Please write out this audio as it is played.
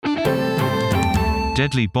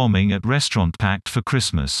Deadly bombing at restaurant packed for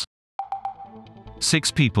Christmas.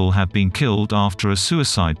 6 people have been killed after a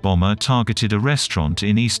suicide bomber targeted a restaurant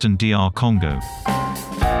in eastern DR Congo.